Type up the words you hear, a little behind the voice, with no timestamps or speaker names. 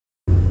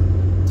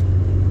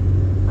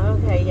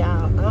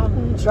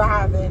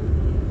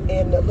driving,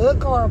 and the little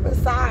car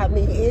beside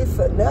me, it's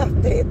enough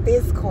that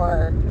this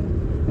car,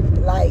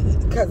 like,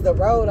 because the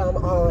road I'm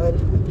on,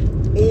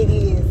 it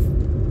is,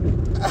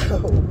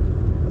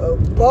 oh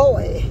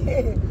boy,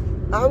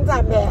 I'm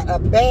talking about a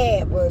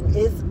bad one.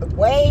 It's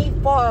way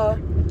far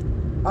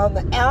on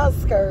the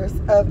outskirts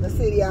of the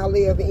city I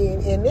live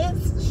in, and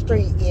this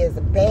street is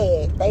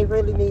bad. They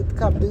really need to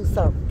come do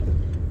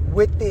something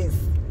with this.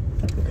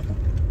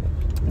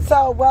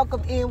 So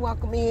welcome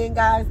in,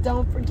 guys.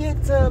 Don't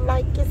forget to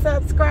like and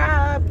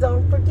subscribe.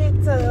 Don't forget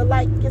to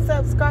like and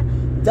subscribe.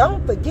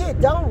 Don't forget,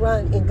 don't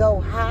run and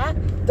go high.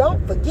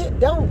 Don't forget,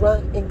 don't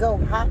run and go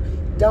high.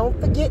 Don't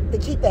forget to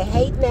keep the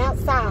hating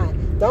outside.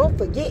 Don't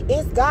forget,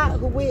 it's God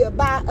who will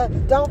buy us.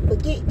 Don't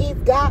forget, it's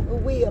God who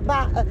will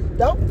buy us.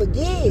 Don't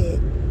forget.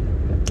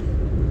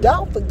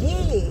 Don't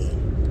forget.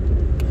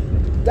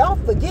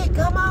 Don't forget,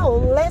 come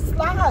on, let's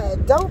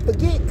slide. Don't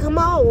forget, come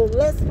on,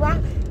 let's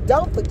ride.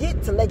 Don't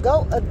forget to let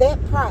go of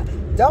that pride.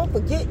 Don't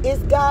forget,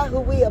 it's God who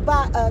will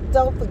buy us.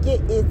 Don't forget,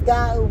 it's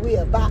God who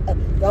will buy us.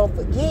 Don't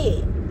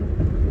forget.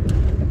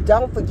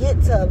 Don't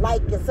forget to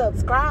like and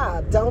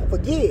subscribe. Don't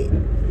forget.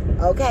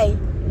 Okay?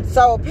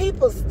 So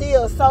people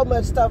steal so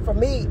much stuff from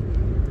me.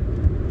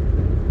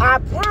 I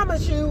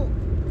promise you,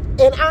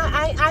 and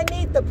I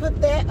need to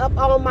put that up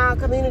on my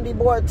community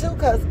board too,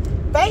 because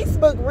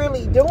Facebook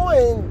really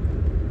doing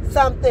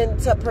something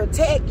to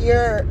protect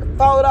your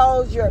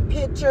photos, your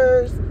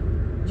pictures,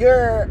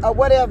 your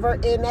whatever,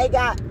 and they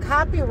got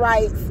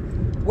copyrights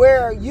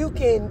where you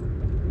can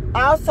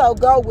also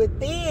go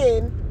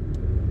within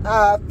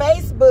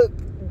Facebook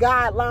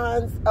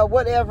guidelines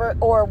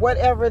or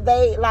whatever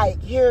they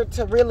like here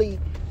to really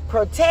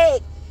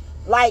protect,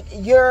 like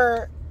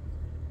your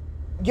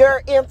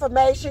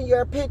information,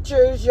 your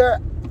pictures, your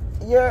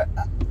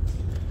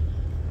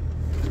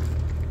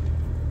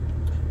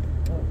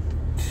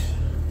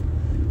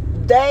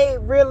they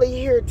really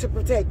here to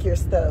protect your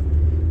stuff.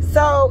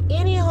 So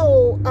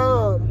anywho,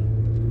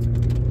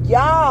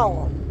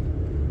 y'all,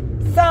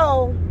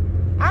 so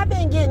I've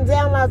been getting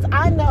downloads.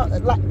 I know,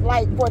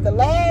 like for the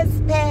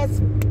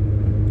past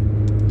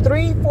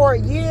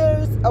 3-4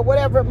 years or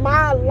whatever,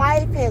 my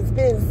life has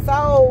been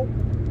so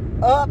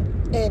up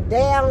and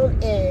down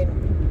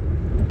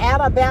and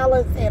out of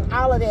balance and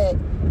all of that.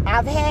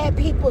 I've had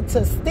people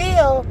to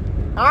steal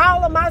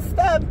all of my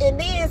stuff and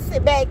then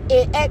sit back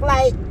and act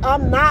like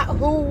I'm not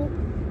who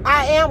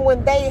I am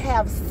when they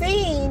have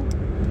seen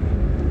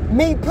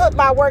me put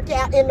my work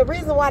out. And the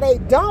reason why they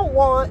don't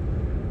want,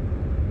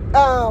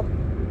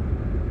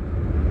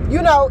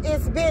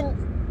 it's been,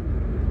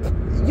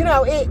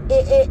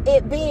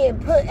 it being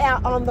put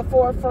out on the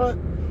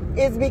forefront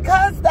is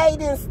because they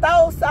done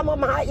stole some of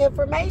my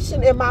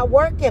information and my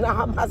work and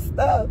all my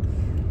stuff.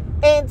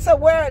 And so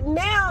where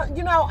now,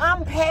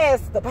 I'm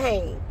past the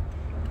pain.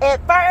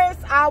 At first,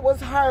 I was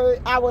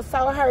hurt. I was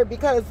so hurt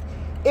because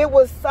it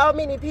was so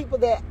many people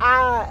that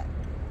I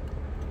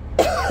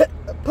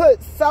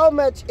put so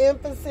much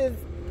emphasis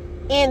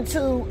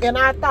into, and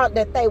I thought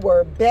that they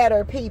were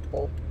better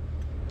people.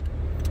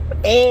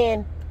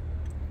 And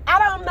I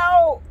don't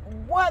know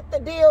what the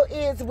deal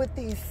is with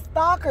these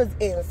stalkers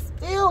and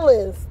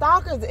stealing,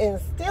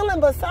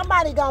 but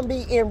somebody gonna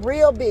be in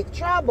real big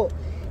trouble.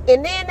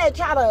 And then they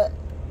try to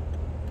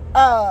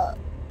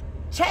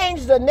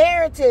change the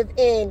narrative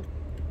and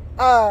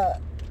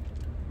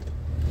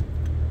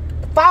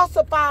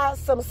falsify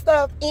some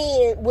stuff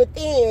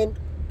within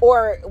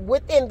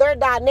their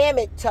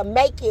dynamic to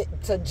make it,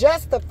 to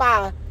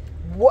justify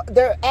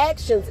their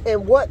actions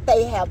and what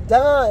they have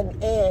done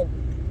and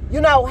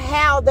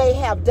how they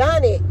have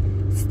done it.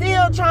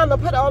 Still trying to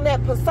put on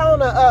that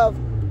persona of,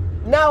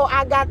 no,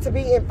 I got to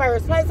be in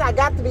first place. I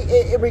got to be,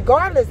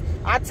 regardless.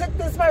 I took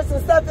this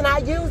person's stuff and I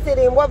used it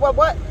and what.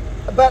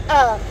 But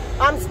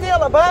I'm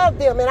still above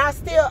them, and I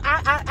still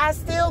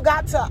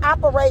got to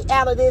operate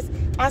out of this.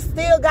 I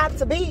still got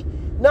to be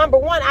number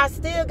one. I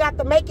still got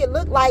to make it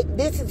look like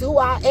this is who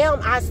I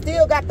am. I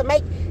still got to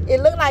make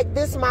it look like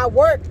this is my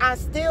work. I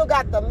still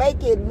got to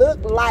make it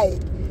look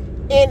like,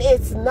 and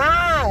it's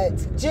not.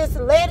 Just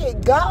let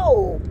it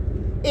go.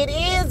 It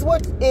is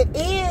what it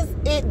is.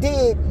 It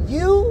did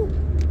you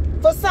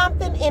for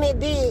something, and it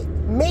did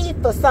me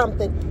for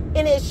something,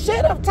 and it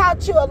should have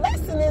taught you a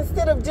lesson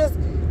instead of just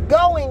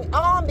going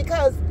on,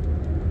 because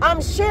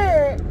I'm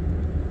sure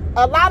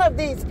a lot of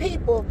these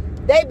people,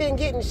 they've been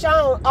getting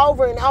shown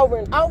over and over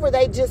and over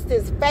they just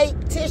this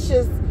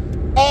fictitious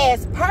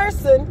ass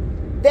person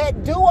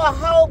that do a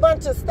whole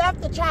bunch of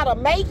stuff to try to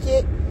make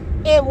it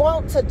and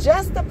want to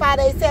justify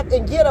themselves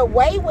and get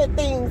away with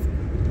things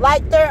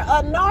like they're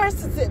a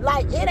narcissist.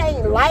 Like, it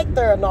ain't like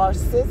they're a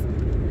narcissist.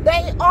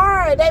 They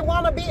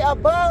want to be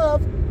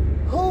above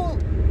who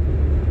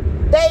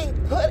they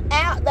put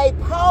out, they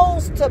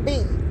pose to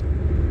be.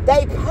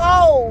 They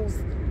pose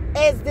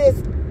as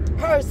this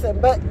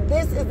person, but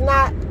this is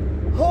not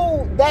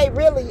who they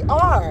really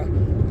are.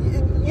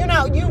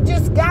 You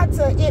just got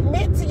to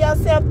admit to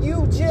yourself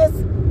you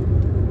just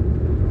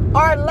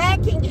are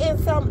lacking in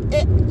some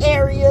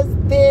areas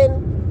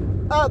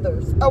than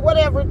others or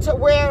whatever, to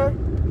where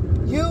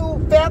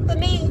you felt the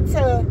need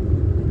to,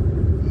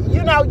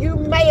 you know, you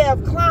may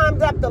have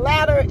climbed up the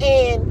ladder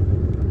and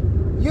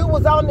you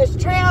was on this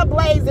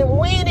trailblazing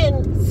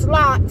winning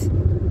slot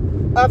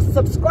of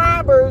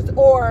subscribers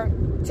or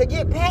to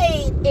get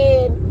paid,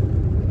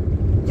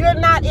 and you're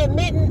not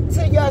admitting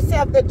to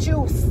yourself that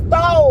you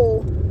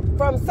stole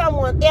from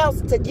someone else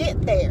to get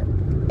there,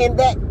 and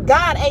that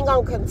God ain't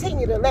gonna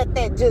continue to let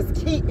that just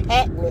keep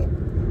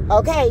happening.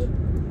 Okay?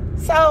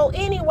 So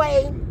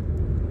anyway,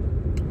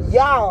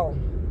 y'all,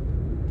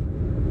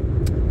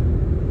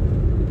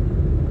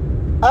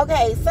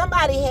 okay,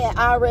 somebody had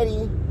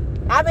already,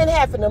 I've been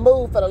having to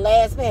move for the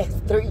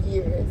past 3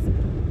 years.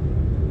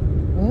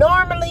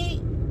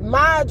 Normally,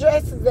 my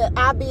addresses that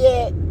I be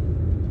at,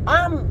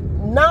 I'm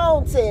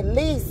known to at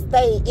least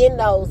stay in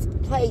those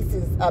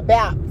places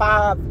about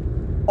 5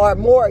 or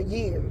more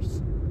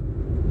years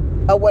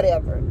or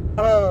whatever.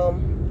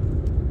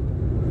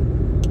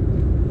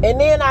 And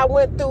then I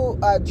went through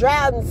a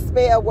droughting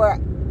spell where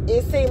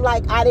it seemed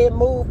like I didn't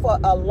move for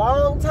a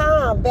long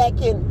time back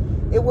in,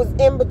 it was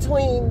in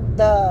between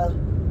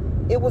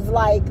it was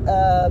like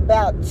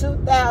about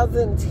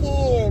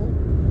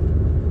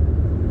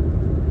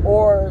 2010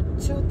 or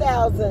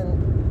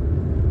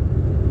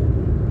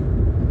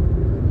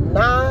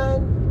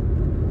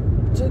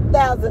 2009,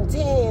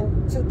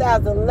 2010,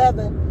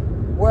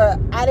 2011, where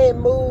I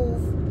didn't move.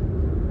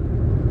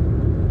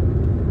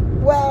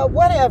 Well,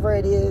 whatever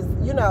it is,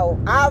 you know,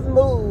 I've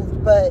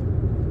moved, but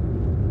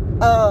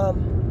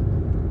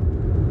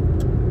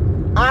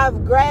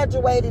I've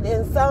graduated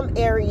in some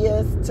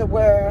areas to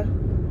where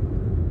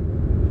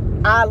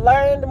I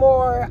learned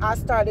more, I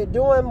started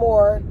doing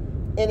more,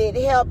 and it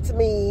helped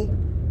me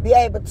be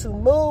able to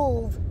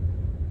move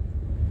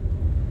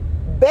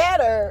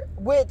better,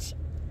 which,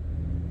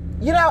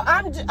 you know,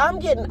 I'm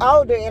getting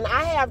older and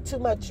I have too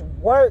much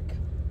work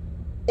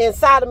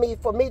inside of me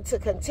for me to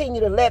continue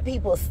to let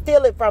people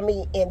steal it from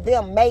me and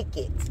them make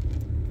it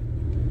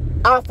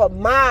off of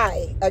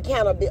my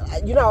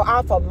accountability, you know,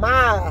 off of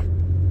my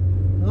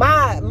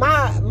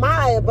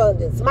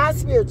abundance, my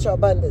spiritual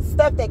abundance,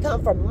 stuff that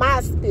come from my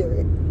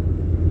spirit.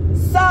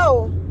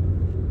 So,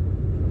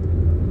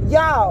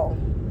 y'all,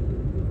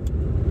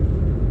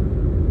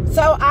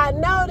 so I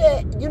know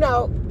that, you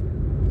know,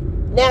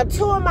 now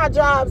 2 of my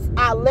jobs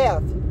I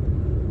left.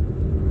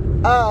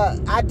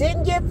 I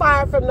didn't get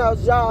fired from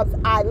those jobs.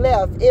 I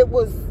left. It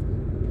was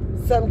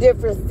some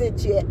different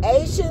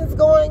situations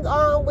going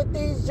on with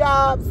these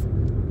jobs.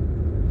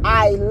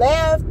 I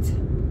left.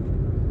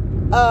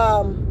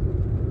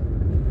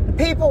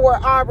 People were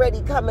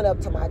already coming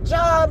up to my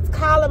jobs,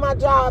 calling my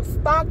jobs,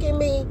 stalking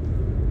me,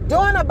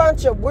 doing a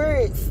bunch of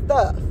weird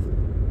stuff.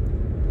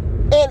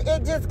 And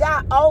it just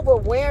got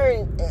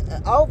overwhelming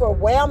and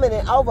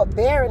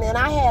overbearing. And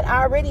I had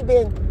already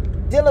been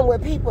dealing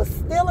with people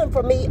stealing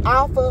from me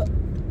off of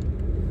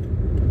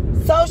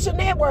social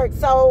network.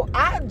 So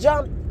I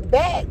jumped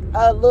back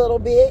a little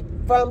bit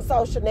from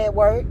social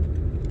network.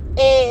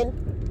 And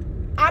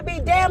I'd be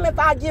damned if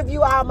I give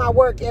you all my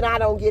work and I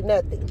don't get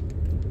nothing.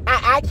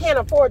 I can't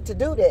afford to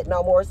do that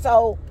no more.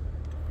 So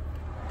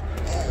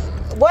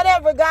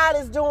whatever God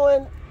is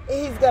doing,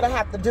 he's going to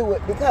have to do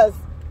it, because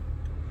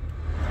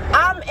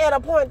I'm at a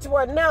point to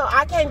where now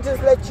I can't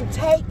just let you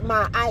take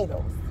my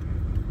idols.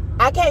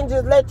 I can't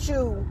just let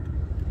you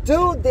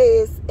do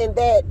this and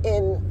that,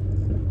 and,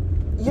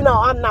 you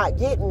know,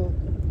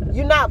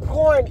 you're not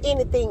pouring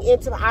anything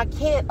into me. I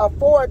can't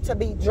afford to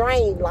be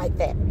drained like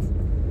that.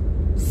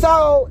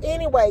 So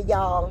anyway,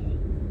 y'all,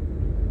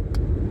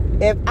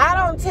 if I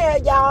don't tell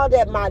y'all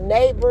that my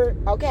neighbor,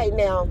 okay,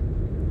 now,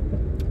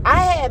 I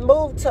had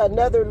moved to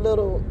another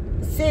little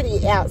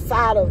city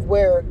outside of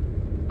where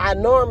I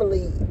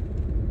normally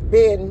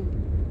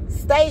been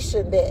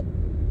stationed at.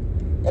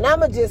 And I'm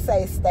going to just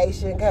say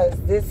station, because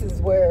this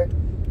is where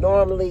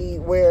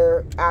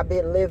I've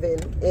been living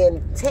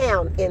in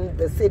town, in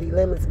the city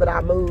limits, but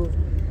I moved,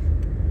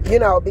 you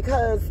know,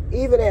 because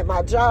even at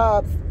my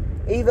jobs,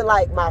 even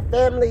like my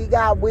family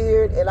got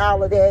weird and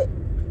all of that.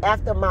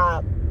 After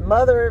my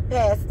mother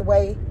passed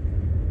away,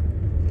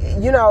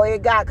 you know,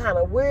 it got kind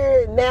of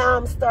weird. Now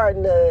I'm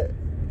starting to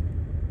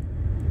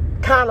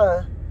kind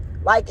of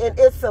like, and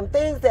it's some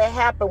things that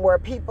happen where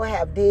people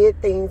have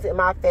did things in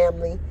my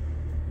family.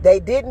 They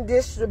didn't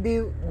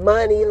distribute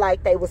money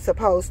like they were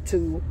supposed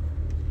to.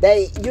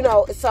 They, you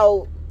know,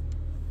 so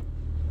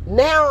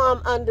now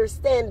I'm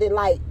understanding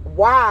like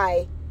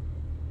why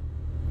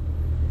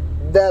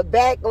the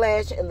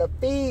backlash and the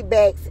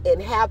feedbacks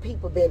and how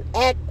people been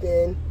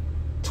acting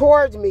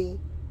towards me,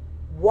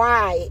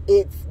 why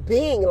it's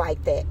being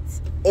like that.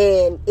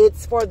 And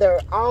it's for their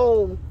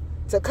own,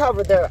 to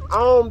cover their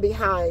own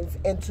behinds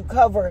and to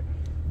cover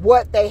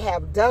what they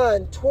have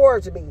done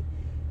towards me.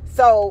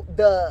 So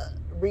the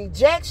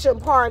rejection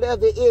part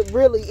of it, it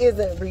really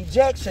isn't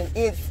rejection.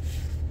 It's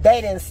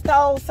they done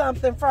stole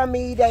something from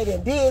me. They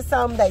done did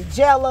something. They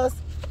jealous.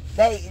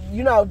 They,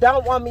 you know,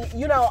 don't want me.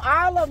 You know,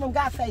 all of them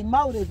got their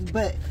motives,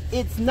 but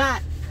it's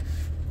not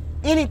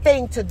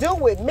anything to do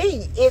with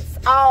me. It's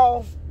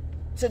all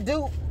to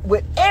do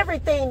with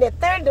everything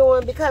that they're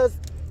doing, because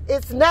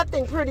it's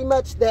nothing pretty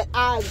much that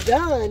I've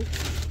done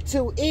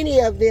to any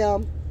of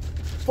them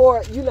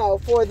for, you know,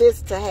 for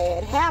this to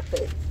have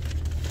happened.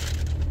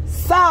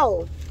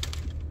 So,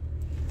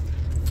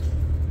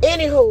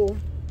 anywho,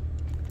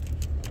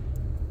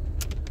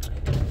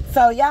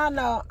 so y'all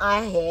know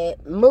I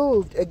had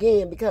moved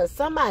again because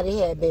somebody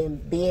had been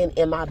being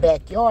in my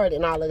backyard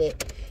and all of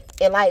that.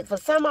 And like, for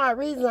some odd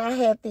reason, I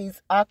had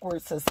these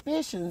awkward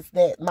suspicions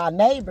that my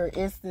neighbor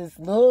is this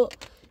little,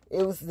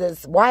 it was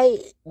this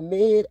white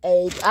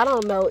mid-age, I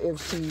don't know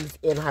if she's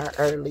in her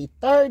early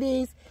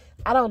 30s.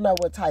 I don't know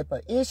what type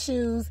of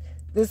issues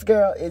this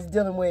girl is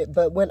dealing with.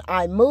 But when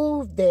I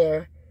moved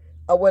there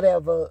or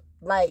whatever,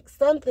 like,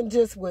 something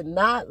just would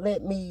not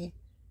let me.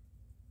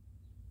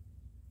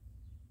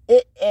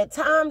 At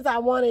times I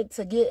wanted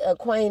to get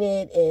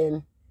acquainted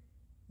and,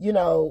 you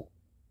know,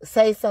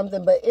 say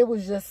something, but it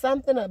was just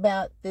something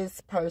about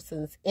this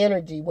person's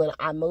energy when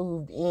I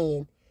moved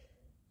in.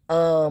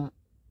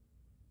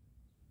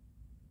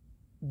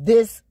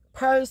 This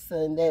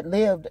person that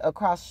lived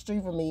across the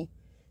street from me,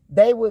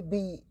 they would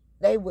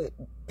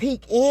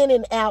peek in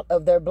and out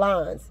of their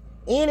blinds,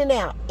 in and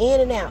out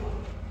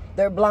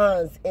their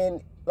blinds,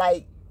 and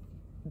like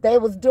they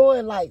was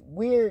doing like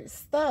weird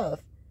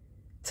stuff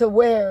to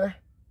where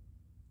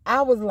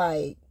I was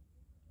like,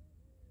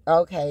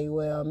 okay,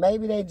 well,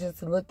 maybe they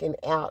just looking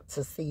out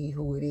to see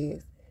who it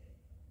is.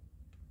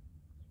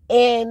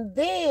 And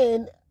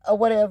then, or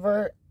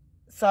whatever,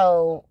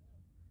 so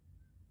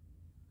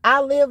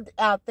I lived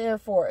out there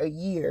for a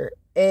year,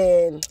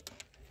 and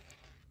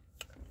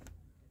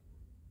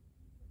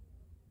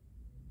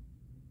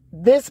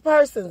this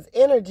person's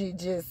energy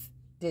just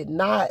did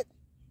not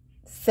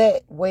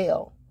set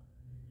well.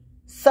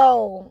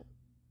 So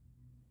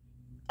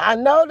I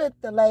know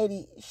that the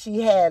lady,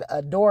 she had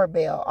a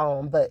doorbell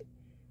on, but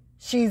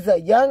she's a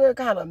younger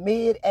kind of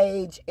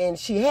mid-age, and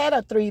she had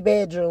a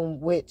 3-bedroom,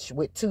 which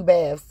with 2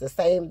 baths, the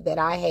same that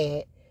I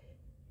had.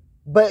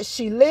 But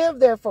she lived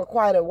there for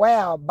quite a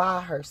while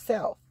by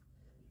herself.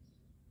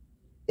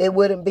 It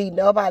wouldn't be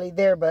nobody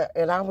there,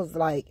 and I was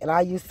like, and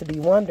I used to be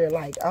wondering,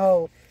 like,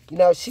 oh, you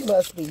know, she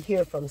must be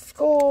here from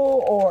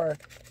school, or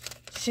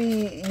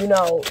she, you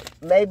know,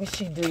 maybe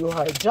she do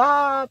her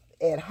job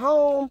at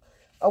home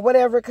or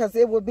whatever, because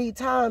it would be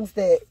times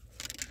that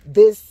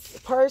this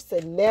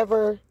person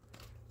never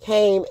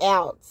came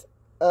out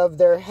of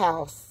their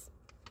house.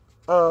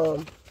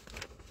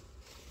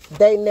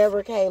 They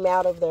never came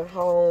out of their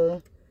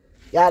home,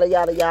 yada,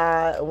 yada,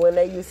 yada. When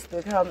they used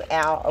to come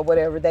out or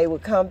whatever, they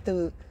would come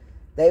through,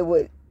 they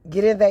would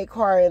get in their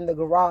car in the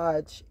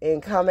garage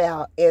and come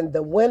out, and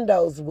the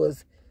windows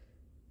was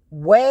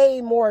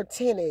way more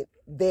tinted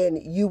than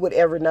you would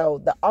ever know.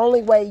 The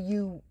only way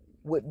you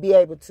would be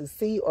able to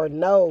see or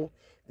know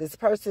this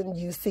person,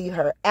 you see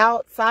her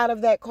outside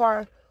of that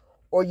car,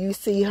 or you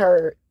see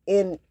her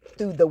in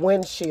through the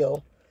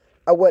windshield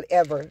or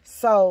whatever.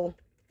 So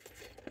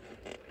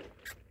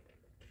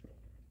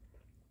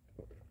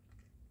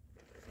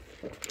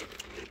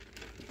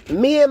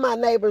me and my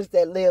neighbors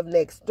that live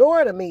next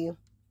door to me,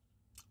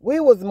 we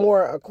was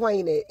more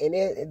acquainted,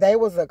 and they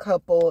was a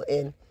couple,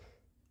 and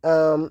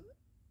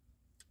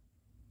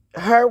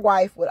her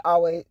wife would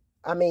always,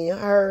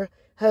 her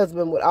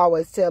husband would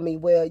always tell me,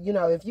 well, you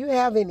know, if you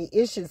have any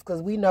issues,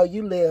 because we know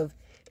you live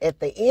at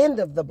the end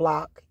of the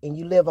block and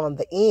you live on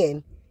the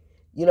end,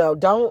 you know,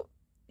 don't,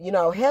 you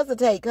know,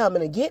 hesitate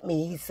coming to get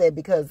me, he said,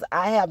 because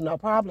I have no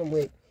problem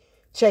with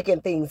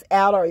checking things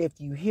out, or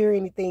if you hear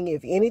anything,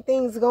 if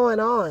anything's going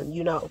on,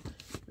 you know,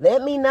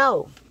 let me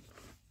know.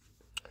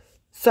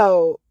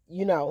 So,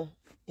 you know,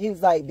 he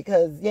was like,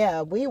 because,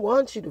 yeah, we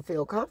want you to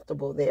feel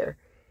comfortable there.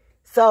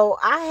 So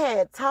I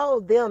had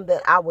told them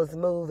that I was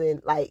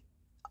moving, like,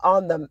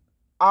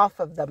 off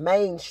of the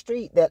main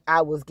street that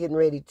I was getting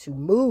ready to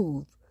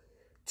move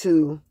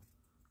to,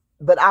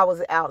 but I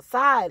was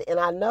outside, and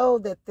I know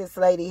that this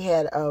lady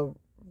had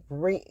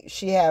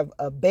she have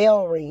a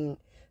bell ring,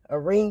 a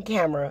ring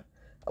camera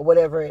or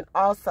whatever, and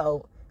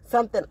also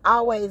something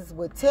always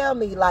would tell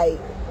me, like,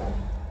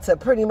 to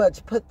pretty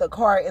much put the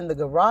car in the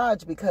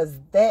garage, because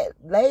that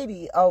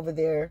lady over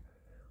there,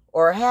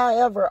 or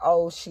however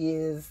old she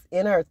is,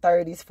 in her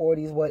 30s,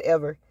 40s,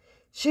 whatever,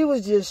 she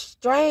was just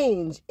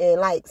strange,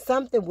 and like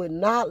something would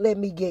not let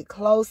me get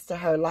close to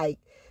her. Like,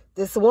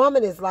 this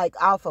woman is like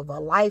off of a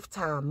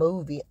Lifetime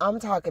movie. I'm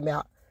talking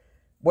about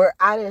where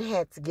I didn't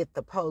have to get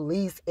the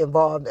police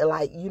involved, and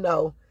like, you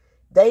know,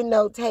 they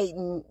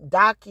notating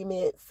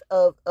documents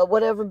of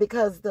whatever,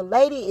 because the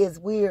lady is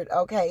weird.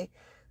 Okay,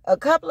 a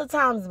couple of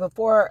times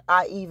before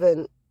I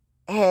even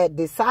had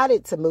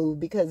decided to move,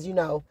 because, you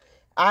know,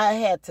 I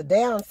had to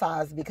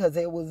downsize because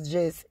it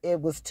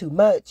was too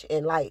much,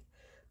 and like,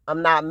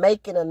 I'm not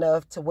making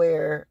enough to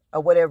where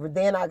or whatever.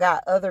 Then I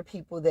got other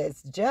people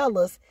that's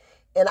jealous,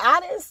 and I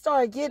didn't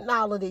start getting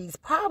all of these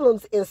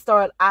problems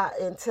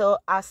until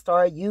I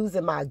started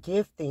using my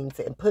giftings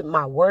and putting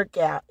my work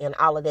out and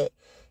all of that.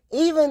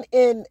 Even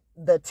in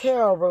the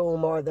tarot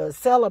room or the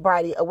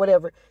celebrity or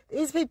whatever,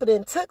 these people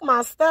then took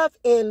my stuff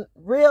in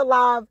real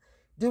life,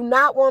 do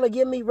not want to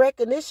give me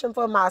recognition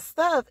for my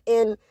stuff,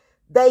 and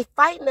they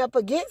fighting up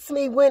against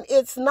me when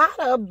it's not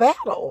a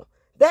battle.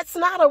 That's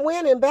not a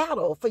winning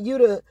battle for you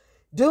to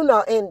do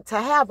no, and to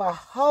have a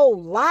whole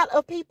lot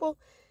of people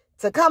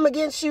to come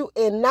against you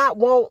and not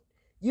want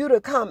you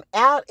to come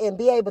out and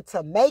be able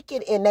to make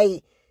it, and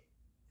they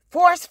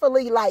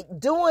forcefully like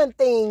doing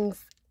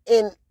things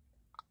in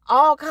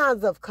all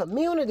kinds of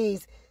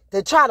communities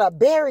to try to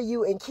bury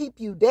you and keep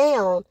you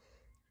down,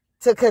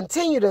 to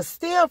continue to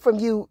steal from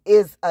you,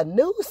 is a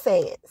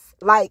nuisance.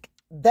 Like,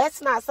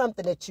 that's not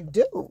something that you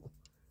do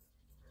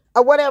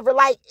or whatever.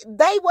 Like,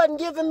 they wasn't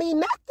giving me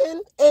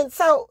nothing, and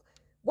so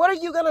what are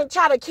you gonna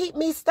try to keep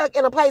me stuck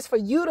in a place for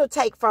you to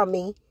take from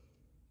me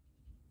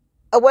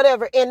or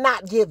whatever and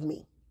not give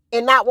me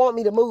and not want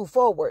me to move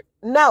forward?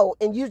 No,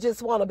 and you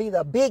just want to be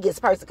the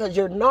biggest person because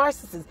you're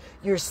narcissist,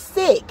 you're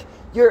sick,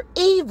 you're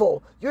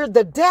evil, you're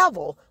the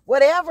devil.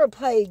 Whatever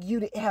plague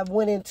you have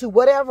went into,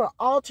 whatever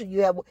altar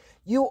you have,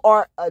 you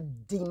are a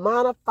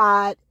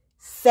demonified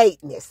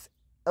Satanist,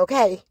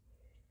 okay?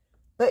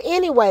 But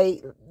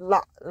anyway,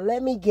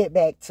 let me get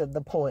back to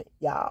the point,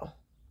 y'all.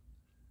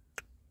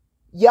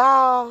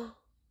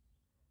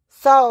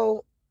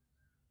 So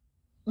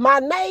my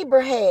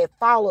neighbor had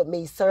followed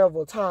me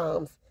several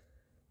times,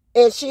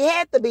 and she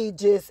had to be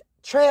just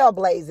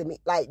trailblazing me,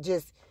 like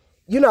just,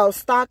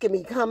 stalking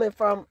me, coming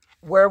from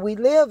where we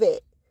live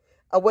at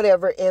or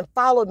whatever, and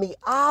followed me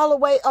all the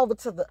way over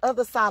to the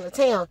other side of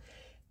town.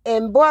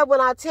 And boy, when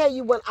I tell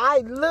you, when I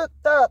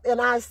looked up and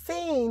I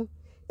seen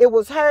it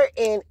was her,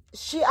 and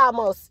she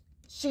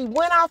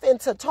went off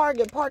into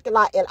Target parking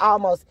lot and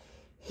almost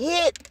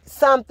hit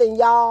something,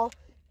 y'all,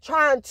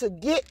 trying to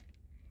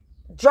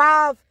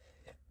drive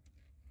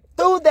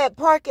through that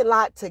parking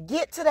lot to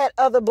get to that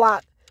other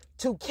block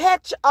to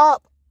catch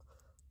up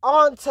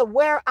onto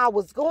where I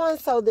was going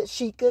so that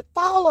she could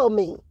follow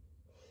me.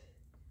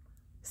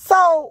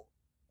 So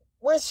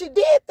when she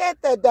did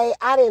that day,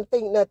 I didn't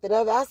think nothing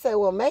of it. I said,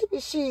 well, maybe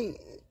she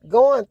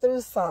going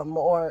through something,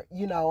 or,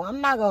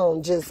 I'm not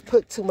going to just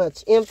put too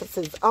much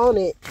emphasis on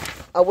it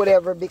or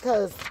whatever,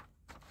 because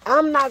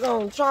I don't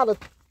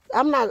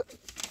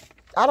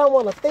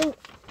want to think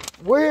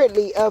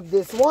weirdly of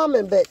this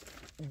woman, but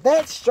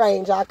that's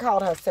strange. I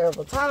called her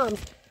several times,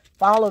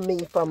 followed me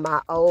from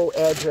my old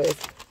address.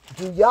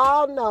 Do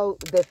y'all know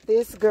that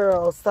this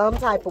girl, some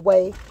type of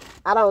way,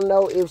 I don't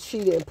know if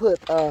she didn't put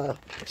a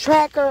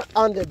tracker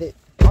on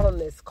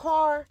this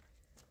car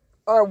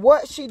or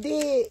what she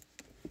did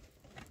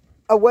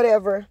or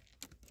whatever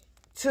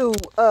to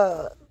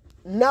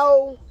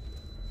know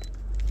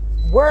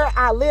where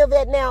I live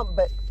at now,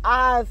 but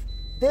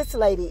this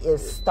lady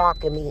is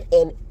stalking me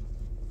and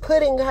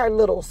putting her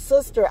little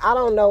sister, I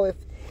don't know if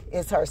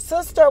it's her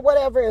sister or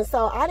whatever, and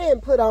so I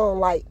didn't put on,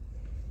 like,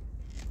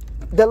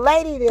 the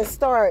lady didn't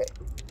start,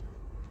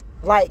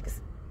 like,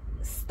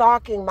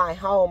 stalking my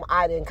home.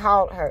 I didn't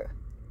call her.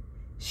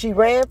 She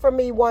ran from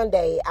me one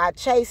day. I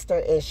chased her,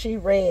 and she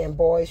ran,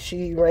 boy,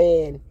 she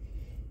ran.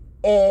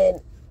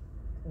 And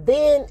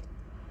then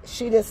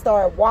she didn't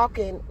start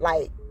walking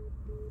like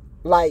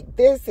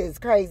this is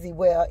crazy.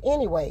 Well,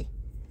 anyway,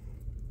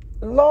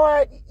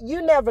 Lord,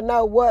 you never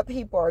know what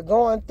people are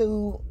going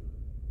through,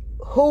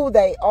 who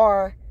they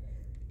are.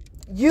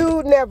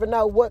 You never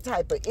know what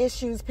type of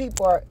issues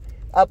people are.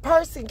 A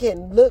person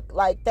can look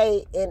like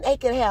and they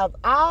can have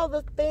all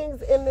the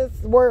things in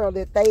this world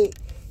that they,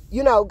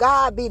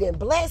 God be done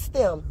blessed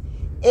them.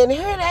 And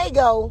here they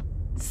go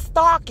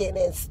stalking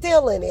and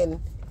stealing and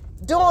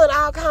doing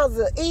all kinds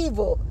of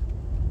evil,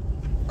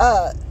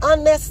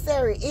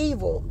 unnecessary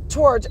evil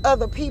towards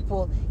other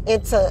people,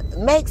 and to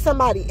make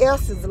somebody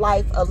else's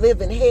life a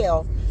living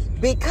hell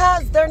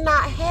because they're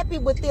not happy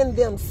within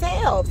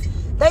themselves.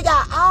 They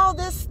got all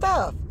this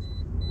stuff.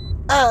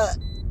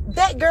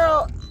 That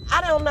girl,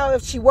 I don't know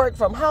if she worked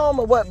from home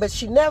or what, but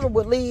she never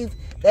would leave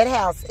that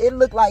house. It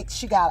looked like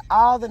she got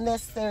all the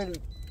necessary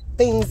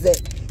things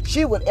that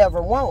she would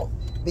ever want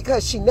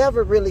because she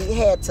never really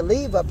had to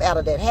leave up out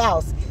of that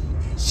house.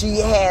 She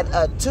had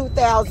a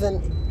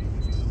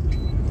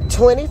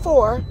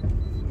 2024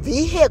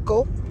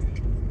 vehicle.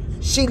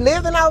 She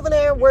living over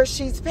there where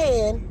she's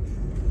paying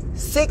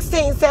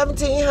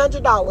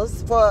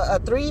 $1,700 for a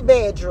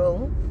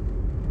 3-bedroom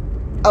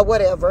or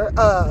whatever,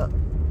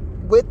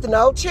 with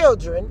no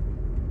children,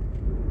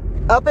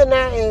 up in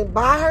there and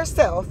by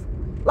herself.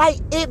 Like,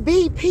 it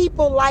be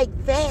people like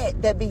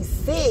that be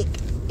sick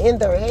in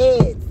their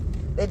heads,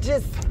 that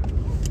just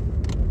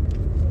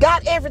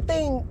got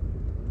everything,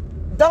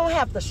 don't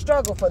have to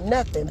struggle for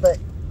nothing, but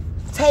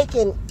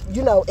taking,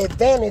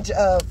 advantage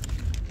of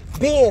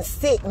being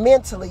sick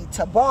mentally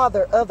to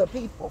bother other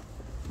people.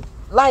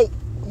 Like,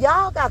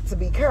 y'all got to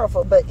be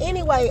careful. But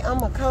anyway, I'm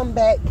gonna come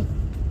back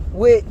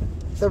with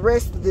the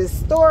rest of this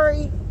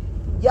story.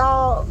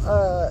 Y'all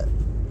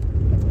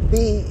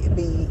be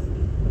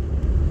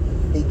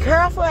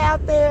careful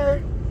out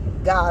there.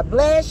 God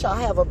bless. Y'all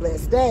have a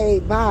blessed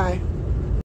day. Bye.